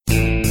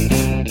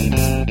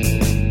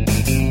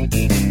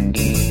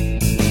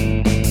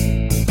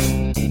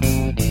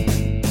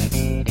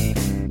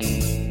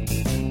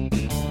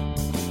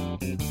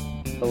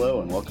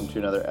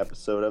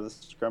episode of the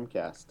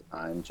Scrumcast.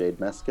 I'm Jade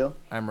Meskill.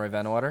 I'm Roy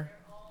Van Water.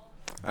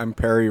 I'm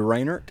Perry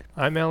Reinert.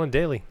 I'm Alan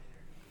Dayley.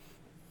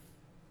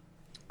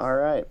 All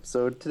right,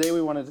 so today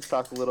we wanted to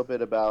talk a little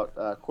bit about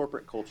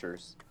corporate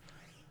cultures.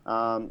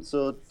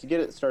 So to get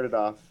it started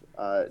off,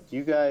 do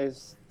you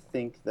guys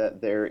think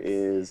that there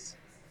is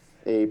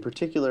a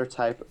particular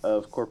type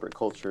of corporate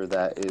culture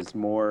that is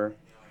more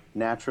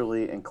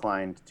naturally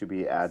inclined to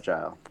be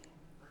agile?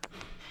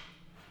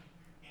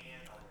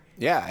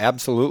 Yeah,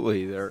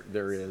 absolutely.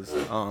 There is.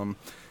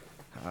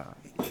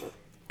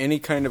 Any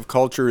kind of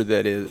culture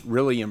that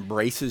really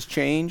embraces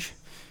change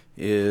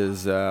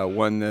is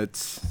one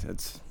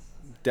that's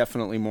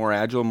definitely more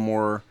agile,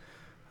 more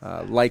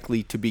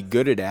likely to be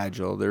good at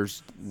agile.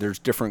 There's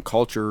different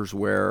cultures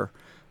where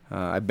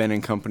I've been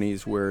in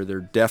companies where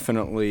there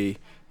definitely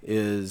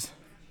is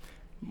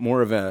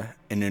more of an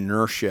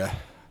inertia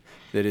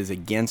that is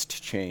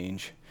against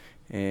change,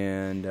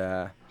 and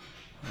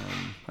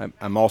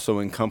I'm also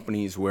in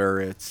companies where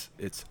it's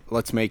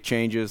let's make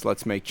changes,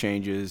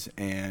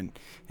 and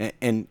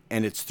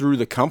it's through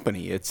the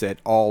company. It's at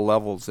all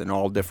levels in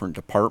all different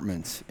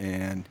departments,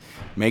 and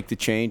make the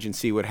change and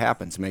see what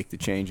happens. Make the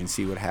change and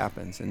see what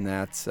happens, and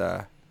that's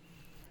a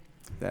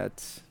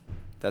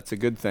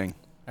good thing.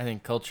 I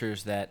think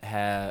cultures that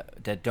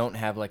don't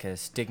have like a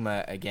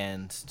stigma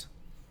against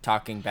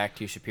talking back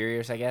to your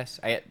superiors, I guess.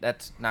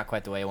 That's not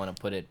quite the way I want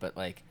to put it, but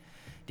like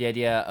the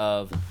idea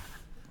of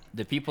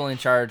the people in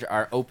charge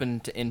are open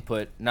to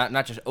input,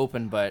 not just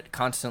open, but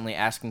constantly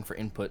asking for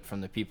input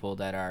from the people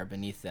that are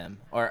beneath them.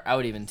 Or I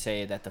would even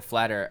say that the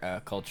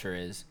flatter culture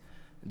is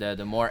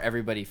the more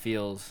everybody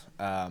feels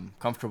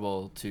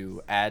comfortable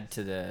to add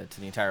to the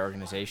entire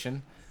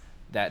organization,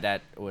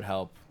 that would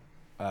help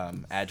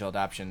agile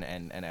adoption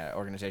and an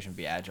organization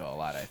be agile a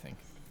lot, I think.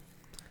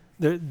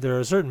 There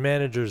are certain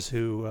managers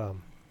who,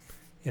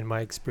 in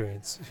my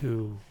experience,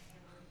 who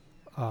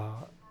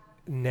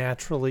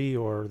naturally,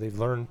 or they've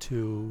learned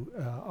to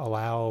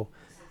allow,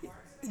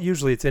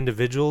 usually it's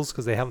individuals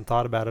because they haven't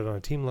thought about it on a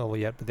team level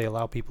yet, but they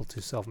allow people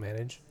to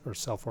self-manage or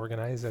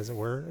self-organize, as it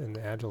were, in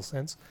the agile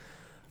sense.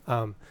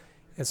 And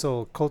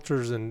so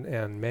cultures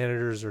and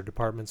managers or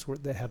departments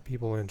that have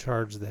people in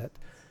charge that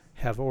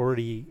have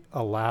already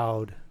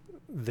allowed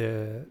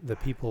the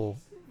people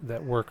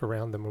that work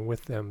around them and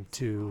with them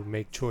to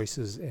make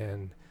choices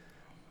and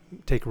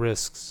take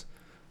risks.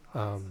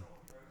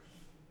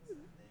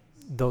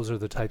 Those are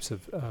the types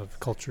of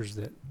cultures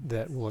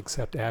that will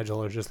accept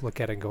agile or just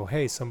look at it and go,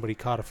 hey, somebody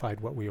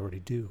codified what we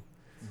already do.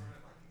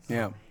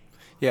 Yeah.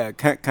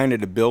 Kind of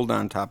to build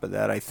on top of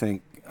that, I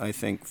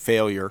think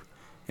failure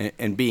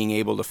and being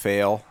able to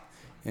fail,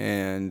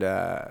 and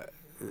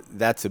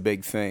that's a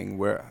big thing.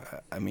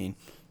 Where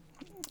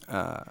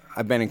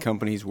I've been in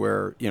companies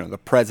where the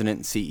president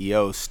and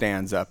CEO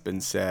stands up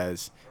and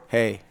says,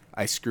 "Hey,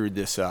 I screwed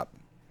this up.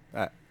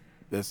 I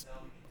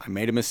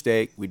made a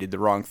mistake. We did the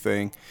wrong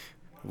thing.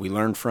 We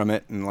learned from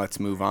it, and let's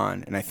move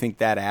on." And I think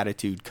that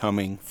attitude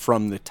coming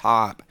from the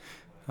top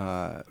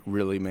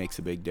really makes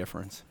a big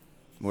difference,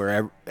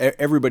 where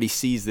everybody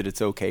sees that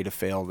it's okay to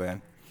fail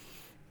then.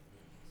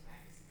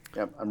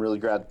 Yep, I'm really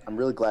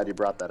glad you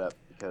brought that up,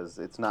 because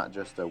it's not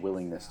just a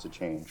willingness to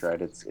change,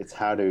 right? It's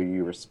how do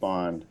you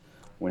respond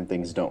when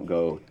things don't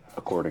go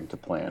according to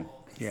plan.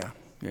 Yeah.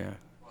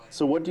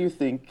 So what do you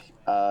think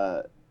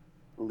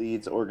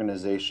leads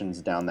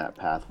organizations down that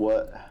path?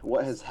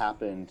 What has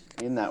happened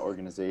in that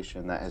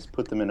organization that has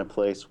put them in a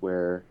place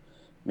where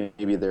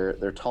maybe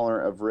they're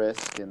tolerant of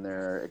risk and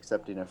they're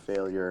accepting of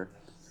failure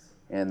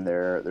and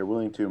they're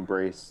willing to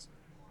embrace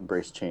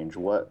change?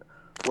 What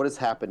has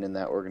happened in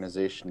that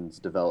organization's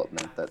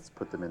development that's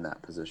put them in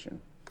that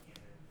position?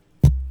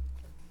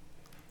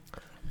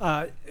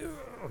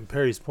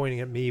 Perry's pointing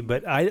at me,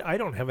 but I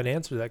don't have an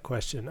answer to that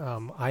question.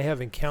 I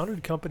have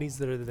encountered companies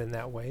that have been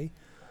that way.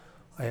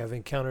 I have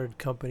encountered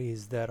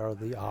companies that are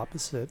the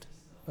opposite,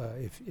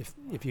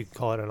 if you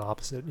call it an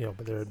opposite,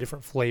 but they're a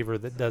different flavor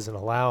that doesn't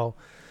allow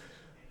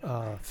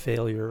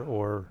failure,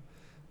 or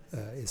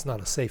it's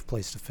not a safe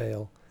place to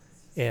fail.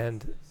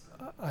 And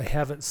I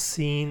haven't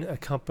seen a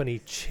company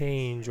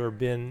change or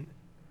been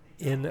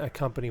in a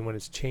company when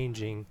it's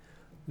changing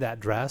that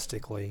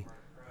drastically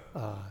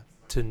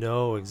to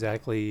know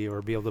exactly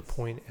or be able to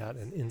point at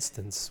an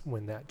instance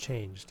when that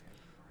changed.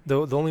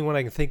 The only one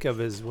I can think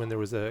of is when there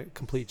was a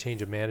complete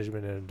change of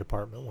management in a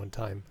department one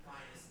time,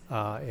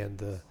 and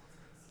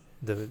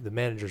the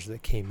managers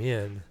that came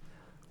in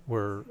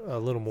were a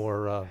little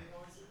more,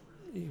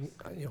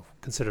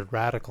 considered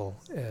radical,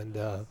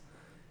 and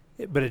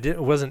but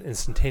it wasn't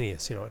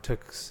instantaneous. It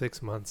took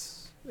 6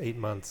 months, 8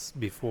 months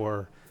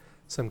before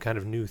some kind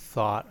of new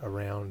thought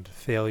around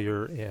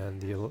failure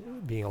and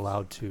being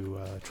allowed to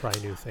try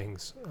new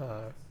things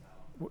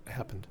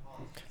happened.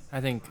 I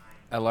think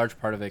a large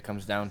part of it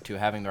comes down to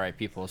having the right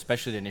people,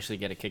 especially to initially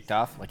get it kicked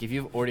off. Like if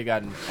you've already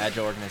got an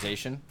agile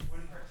organization,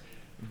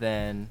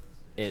 then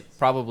it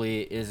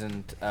probably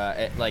isn't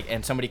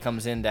and somebody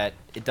comes in that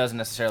it doesn't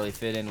necessarily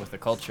fit in with the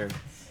culture.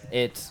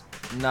 It's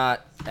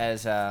not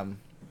as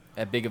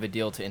big of a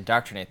deal to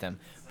indoctrinate them.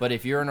 But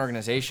if you're an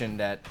organization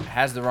that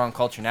has the wrong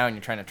culture now and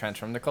you're trying to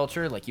transform the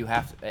culture, like you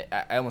have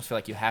to, I almost feel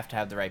like you have to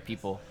have the right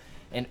people.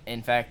 And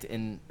in fact,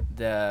 in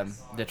the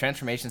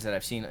transformations that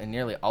I've seen in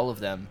nearly all of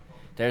them,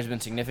 there's been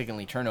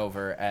significant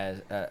turnover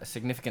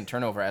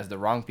as the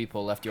wrong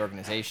people left the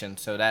organization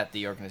so that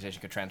the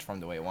organization could transform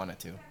the way it wanted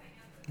to.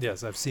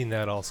 Yes, I've seen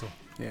that also.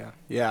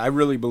 Yeah. I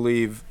really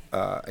believe,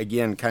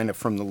 again, kind of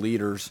from the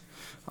leaders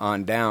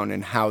on down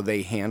and how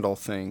they handle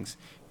things.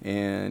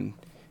 And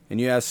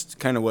you asked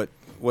kind of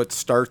what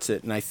starts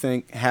it, and I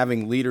think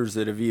having leaders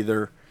that have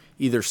either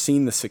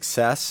seen the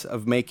success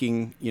of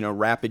making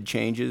rapid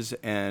changes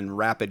and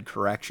rapid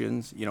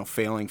corrections,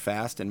 failing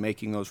fast and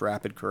making those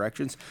rapid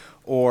corrections,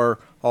 or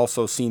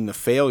also seen the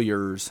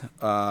failures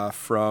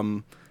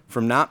from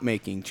not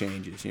making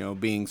changes,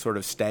 being sort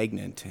of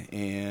stagnant,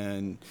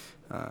 and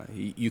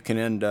you can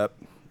end up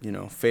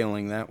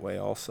failing that way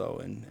also,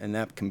 and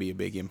that can be a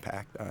big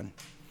impact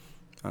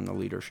on the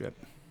leadership.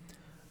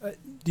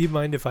 Do you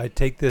mind if I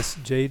take this,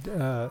 Jade?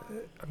 I'm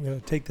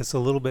going to take this a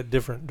little bit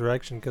different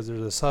direction because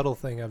there's a subtle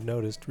thing I've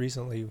noticed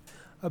recently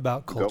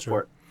about culture.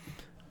 Go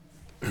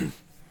for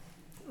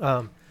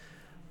it.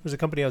 There's a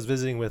company I was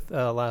visiting with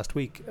last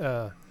week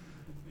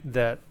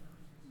that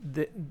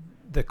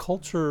the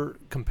culture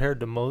compared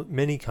to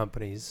many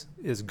companies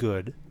is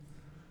good,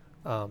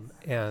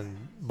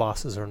 and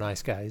bosses are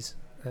nice guys,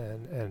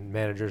 and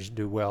managers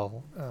do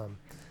well,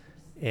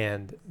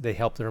 and they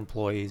help their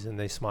employees and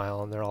they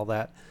smile and they're all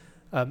that.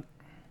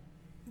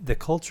 The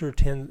culture at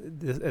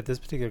this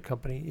particular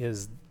company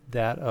is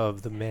that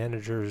of the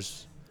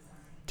managers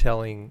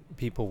telling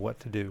people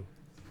what to do.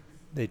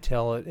 They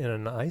tell it in a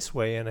nice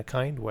way, in a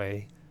kind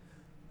way,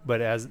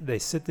 but as they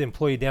sit the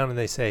employee down and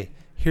they say,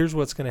 here's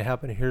what's going to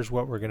happen, here's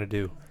what we're going to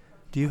do.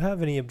 Do you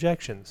have any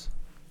objections?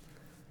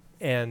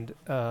 And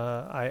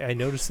I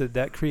noticed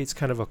that creates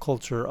kind of a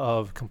culture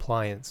of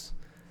compliance.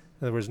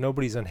 In other words,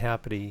 nobody's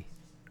unhappy,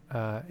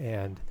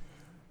 and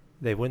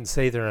they wouldn't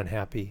say they're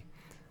unhappy.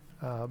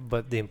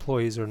 But the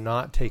employees are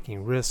not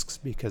taking risks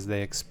because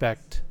they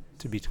expect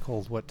to be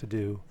told what to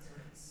do.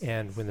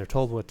 And when they're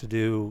told what to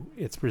do,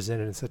 it's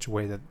presented in such a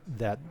way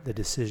that the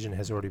decision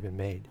has already been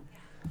made.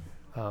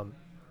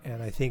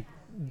 And I think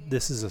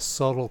this is a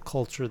subtle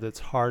culture that's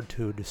hard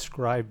to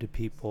describe to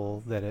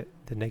people, the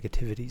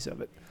negativities of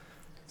it.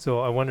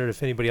 So I wondered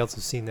if anybody else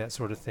has seen that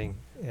sort of thing,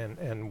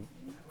 and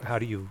how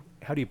do you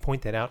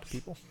point that out to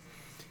people?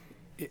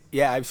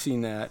 Yeah, I've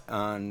seen that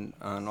on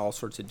all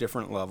sorts of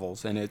different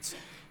levels, and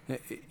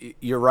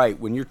you're right.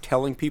 When you're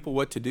telling people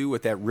what to do,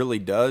 what that really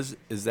does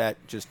is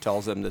that just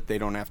tells them that they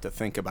don't have to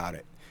think about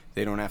it.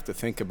 They don't have to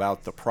think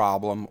about the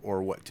problem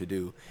or what to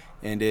do.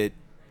 And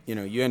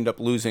you end up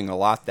losing a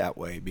lot that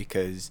way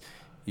because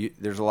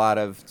there's a lot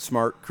of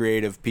smart,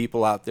 creative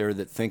people out there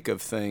that think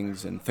of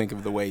things and think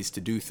of the ways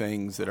to do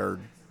things that are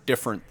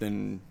different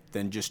than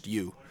just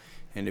you.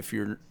 And if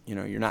you're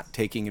not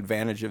taking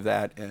advantage of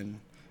that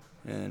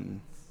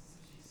and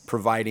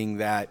providing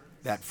that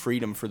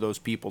freedom for those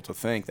people to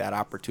think, that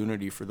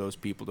opportunity for those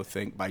people to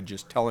think by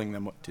just telling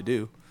them what to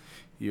do,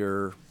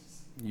 you're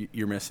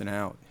missing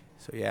out.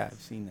 So yeah, I've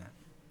seen that.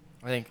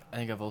 I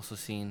think I've also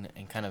seen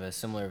in kind of a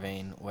similar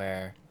vein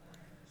where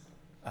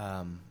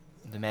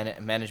the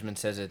management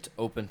says it's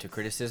open to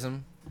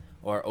criticism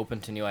or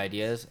open to new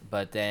ideas,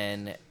 but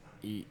then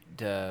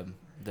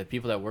the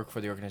people that work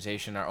for the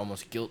organization are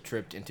almost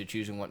guilt-tripped into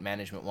choosing what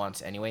management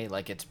wants anyway.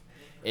 Like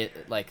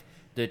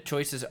the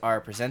choices are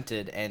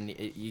presented and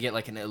you get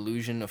like an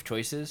illusion of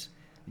choices,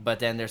 but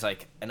then there's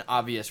like an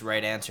obvious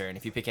right answer, and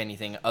if you pick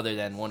anything other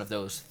than one of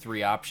those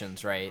three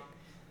options, right,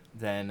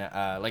 then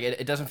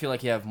it doesn't feel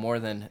like you have more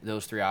than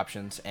those three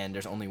options and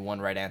there's only one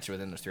right answer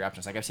within those three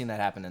options. Like I've seen that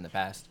happen in the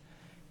past.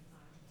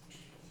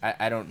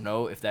 I don't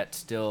know if that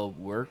still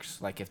works,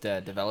 like if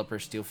the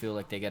developers still feel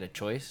like they get a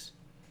choice,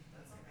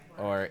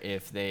 or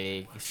if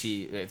they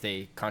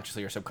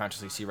consciously or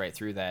subconsciously see right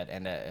through that,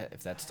 and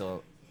if that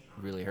still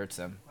really hurts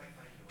them.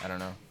 I don't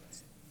know.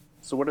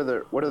 So what are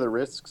the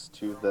risks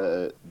to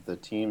the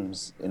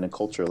teams in a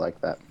culture like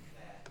that?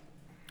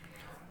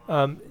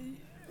 The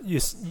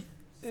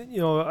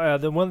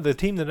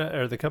team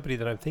the company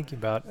that I'm thinking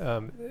about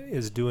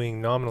is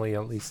doing nominally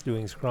at least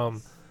doing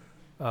Scrum,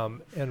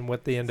 and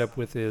what they end up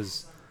with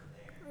is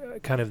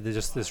kind of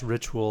just this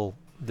ritual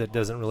that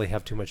doesn't really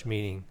have too much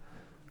meaning.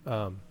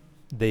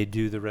 They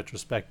do the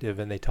retrospective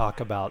and they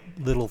talk about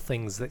little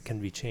things that can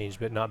be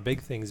changed, but not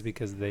big things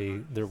because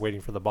they're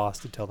waiting for the boss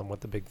to tell them what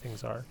the big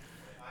things are.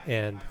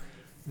 And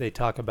they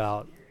talk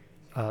about,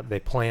 they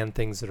plan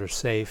things that are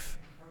safe.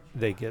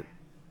 They get,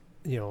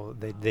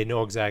 they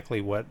know exactly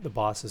what the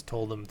boss has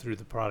told them through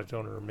the product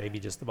owner, or maybe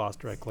just the boss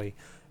directly,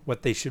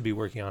 what they should be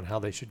working on, how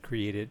they should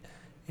create it.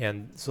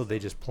 And so they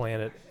just plan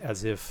it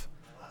as if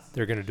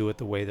they're going to do it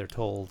the way they're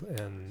told,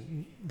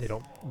 and they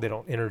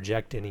don't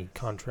interject any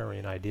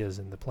contrarian ideas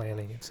in the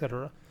planning,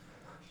 etc.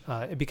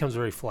 It becomes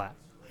very flat.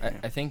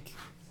 I think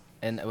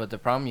And what the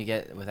problem you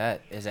get with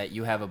that is that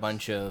you have a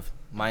bunch of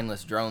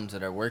mindless drones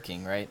that are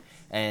working, right?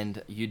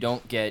 And you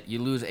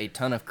lose a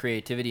ton of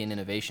creativity and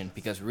innovation,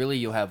 because really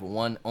you have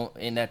one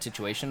in that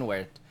situation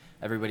where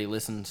everybody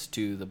listens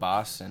to the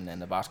boss, and then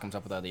the boss comes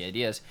up with all the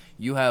ideas.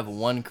 You have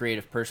one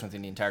creative person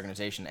within the entire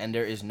organization, and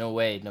there is no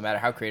way, no matter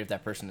how creative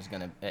that person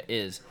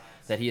is,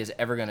 that he is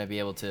ever going to be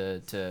able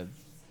to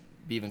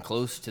be even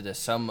close to the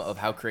sum of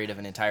how creative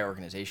an entire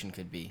organization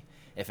could be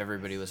if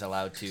everybody was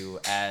allowed to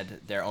add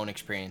their own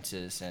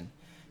experiences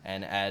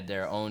and add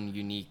their own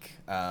unique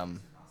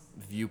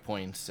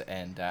viewpoints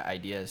and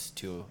ideas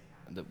to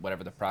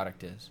whatever the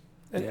product is.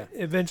 And Yeah.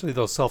 eventually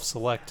they'll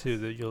self-select too.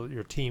 That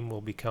your team will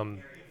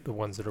become the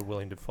ones that are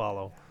willing to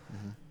follow,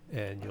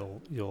 and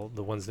you'll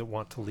the ones that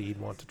want to lead,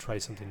 want to try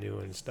something new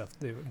and stuff.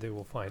 They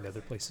will find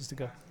other places to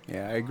go.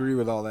 Yeah, I agree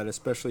with all that,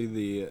 especially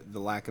the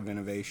lack of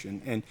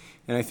innovation, and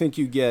I think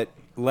you get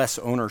less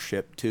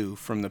ownership too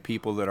from the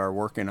people that are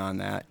working on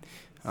that,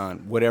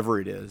 on whatever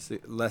it is,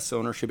 less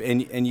ownership,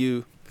 and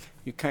you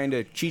kind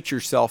of cheat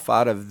yourself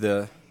out of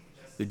the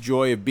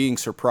joy of being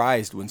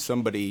surprised when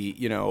somebody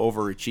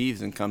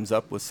overachieves and comes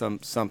up with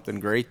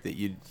something great that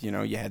you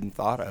hadn't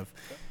thought of.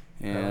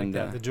 And I like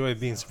that. The joy of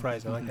being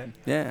surprised. I like that.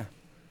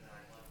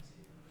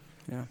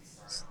 Yeah.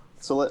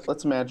 So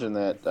let's imagine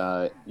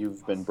that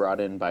you've been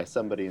brought in by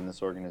somebody in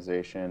this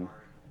organization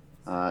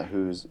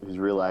who's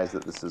realized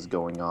that this is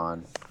going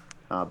on,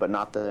 but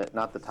not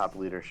the top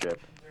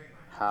leadership.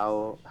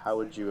 How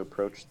would you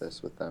approach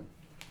this with them?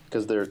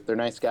 Because they're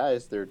nice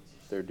guys. They're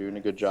doing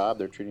a good job.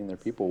 They're treating their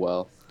people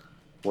well.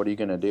 What are you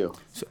going to do?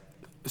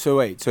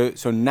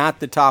 So not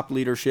the top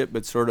leadership,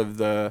 but sort of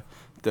the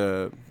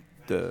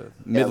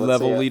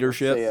mid-level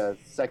leadership. Let's say a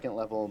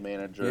second-level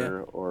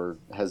manager or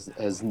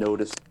has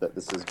noticed that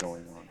this is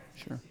going on.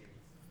 Sure.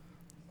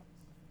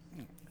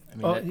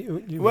 I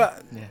mean,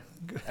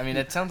 I mean,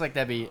 it sounds like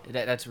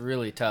that's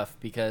really tough,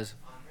 because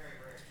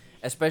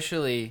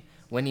especially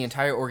when the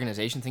entire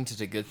organization thinks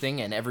it's a good thing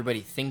and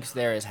everybody thinks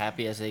they're as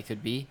happy as they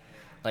could be,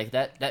 like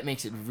that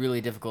makes it really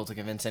difficult to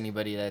convince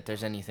anybody that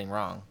there's anything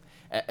wrong.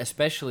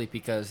 Especially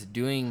because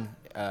doing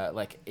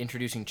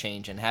introducing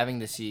change and having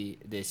the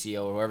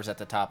CEO or whoever's at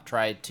the top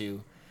try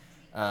to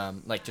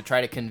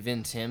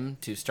convince him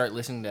to start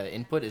listening to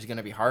input is going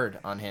to be hard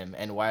on him.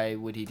 And why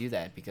would he do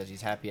that? Because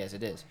he's happy as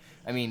it is.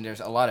 I mean,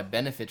 there's a lot of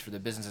benefits for the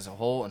business as a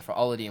whole and for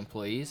all of the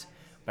employees,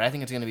 but I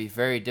think it's going to be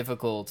very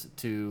difficult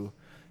to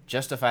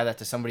justify that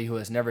to somebody who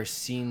has never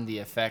seen the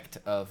effect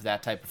of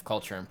that type of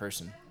culture in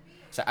person.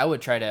 So I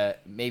would try to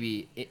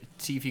maybe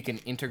see if you can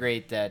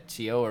integrate that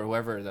CEO or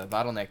whoever the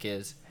bottleneck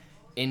is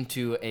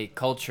into a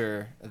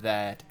culture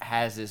that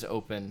has this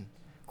open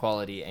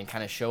quality, and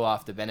kind of show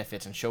off the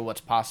benefits and show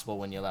what's possible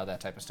when you allow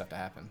that type of stuff to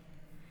happen.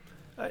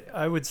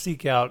 I would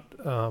seek out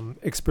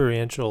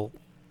experiential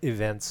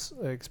events,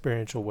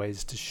 experiential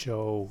ways to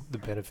show the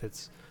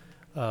benefits.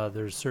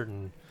 There's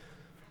certain,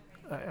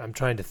 I'm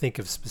trying to think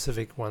of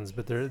specific ones,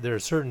 but there are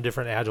certain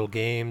different agile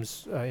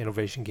games,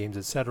 innovation games,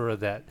 etc.,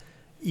 that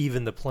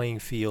even the playing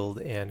field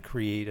and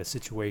create a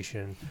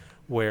situation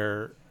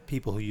where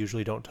people who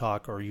usually don't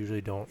talk or usually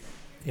don't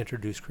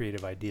introduce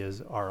creative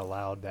ideas are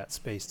allowed that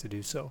space to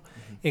do so,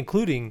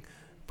 including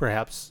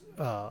perhaps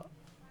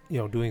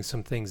doing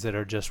some things that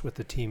are just with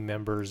the team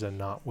members and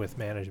not with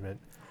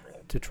management,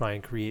 to try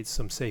and create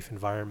some safe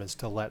environments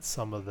to let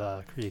some of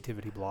the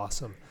creativity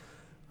blossom.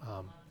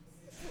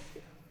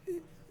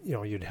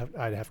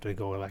 I'd have to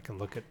go back and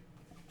look at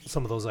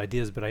some of those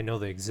ideas, but I know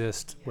they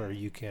exist where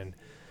you can.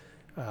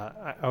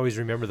 I always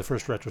remember the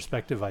first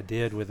retrospective I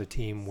did with a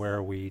team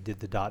where we did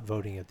the dot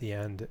voting at the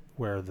end,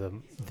 where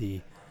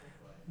the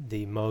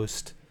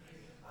most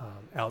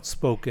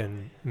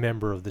outspoken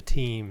member of the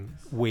team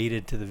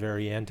waited to the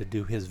very end to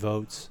do his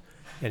votes,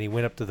 and he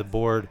went up to the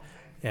board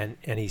and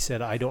he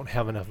said, "I don't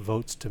have enough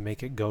votes to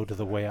make it go to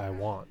the way I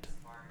want."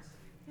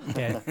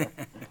 And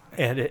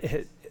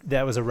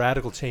that was a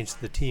radical change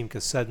to the team,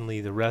 because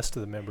suddenly the rest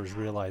of the members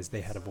realized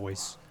they had a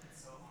voice.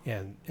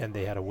 And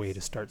they had a way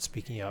to start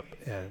speaking up,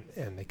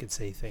 and they could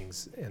say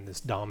things, and this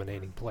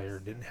dominating player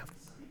didn't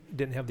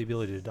have the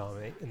ability to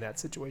dominate in that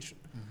situation.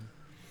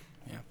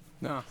 Yeah,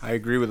 no, I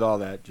agree with all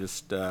that.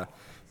 Just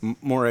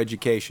more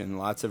education,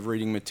 lots of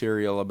reading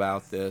material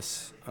about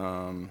this,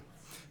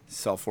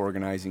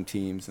 self-organizing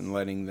teams, and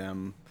letting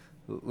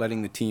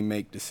the team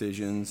make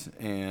decisions,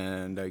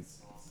 and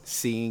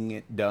seeing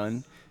it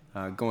done.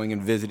 Going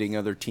and visiting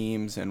other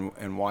teams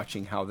and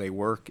watching how they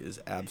work is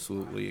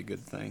absolutely a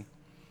good thing.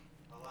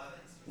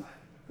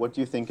 What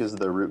do you think is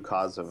the root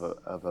cause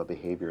of a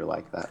behavior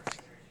like that?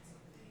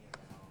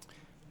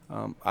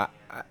 I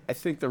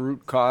think the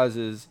root cause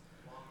is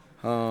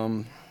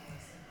could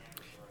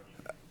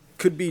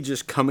be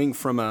just coming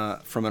from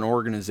an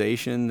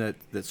organization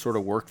that sort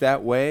of worked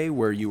that way,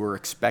 where you were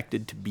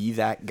expected to be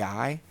that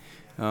guy.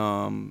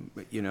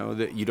 That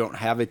you don't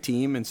have a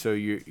team, and so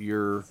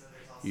you're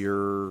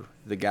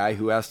the guy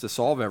who has to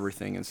solve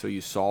everything, and so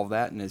you solve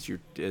that. And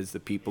as the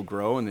people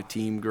grow and the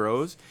team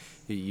grows,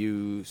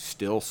 you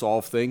still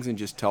solve things and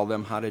just tell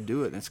them how to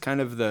do it. And it's kind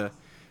of the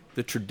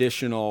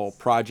traditional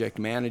project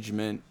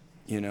management,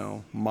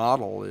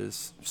 model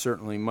is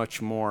certainly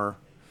much more,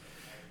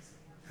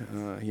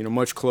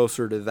 much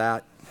closer to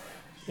that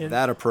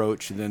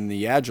approach than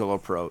the agile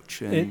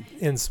approach. And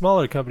in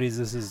smaller companies,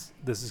 this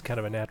is kind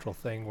of a natural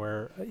thing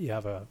where you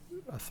have a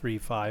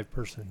 3-5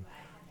 person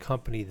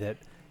company that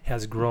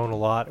has grown a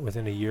lot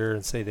within a year,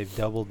 and say they've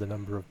doubled the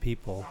number of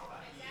people.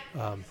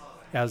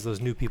 As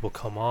those new people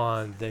come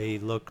on, they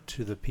look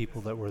to the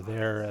people that were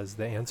there as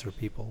the answer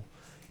people,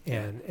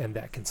 and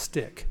that can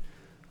stick.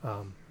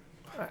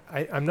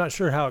 I'm not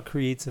sure how it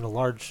creates in a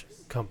large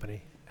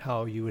company,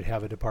 how you would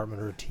have a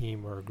department or a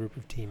team or a group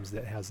of teams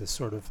that has this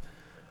sort of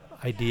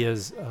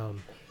ideas.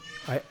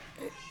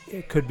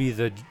 It could be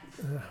the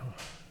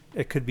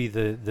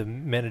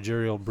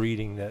managerial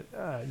breeding that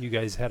you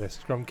guys had a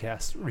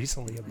Scrumcast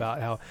recently about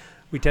how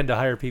we tend to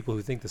hire people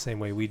who think the same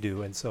way we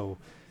do, and so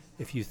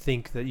if you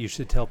think that you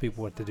should tell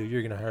people what to do,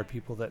 you're going to hire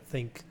people that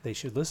think they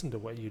should listen to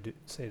what you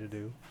say to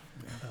do,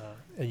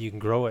 and you can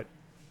grow it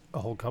a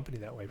whole company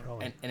that way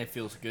probably. And it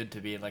feels good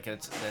to be like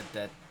it's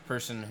that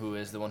person who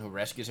is the one who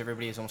rescues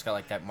everybody is almost got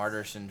like that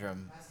martyr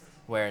syndrome,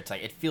 where it's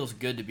like it feels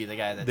good to be the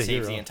guy that saves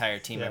hero. the entire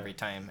team every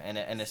time, and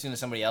as soon as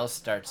somebody else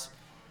starts,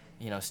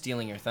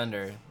 stealing your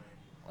thunder,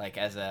 like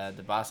as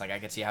the boss, like I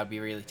could see how it'd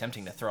be really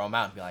tempting to throw him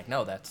out and be like,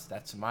 no,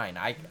 that's mine.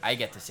 I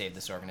get to save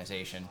this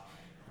organization.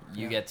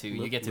 You get to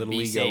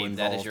be saved. Involved.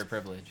 That is your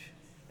privilege.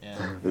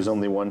 Yeah. There's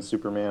only one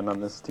Superman on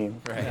this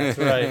team. Right. That's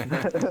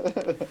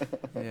right.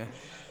 yeah.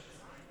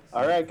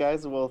 All right,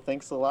 guys. Well,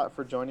 thanks a lot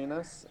for joining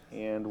us,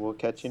 and we'll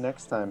catch you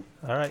next time.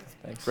 All right.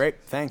 Thanks.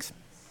 Great. Thanks.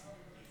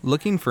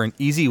 Looking for an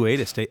easy way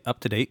to stay up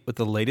to date with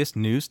the latest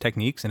news,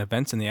 techniques, and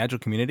events in the Agile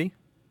community?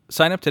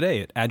 Sign up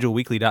today at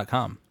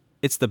agileweekly.com.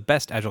 It's the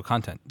best Agile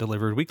content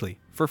delivered weekly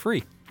for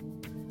free.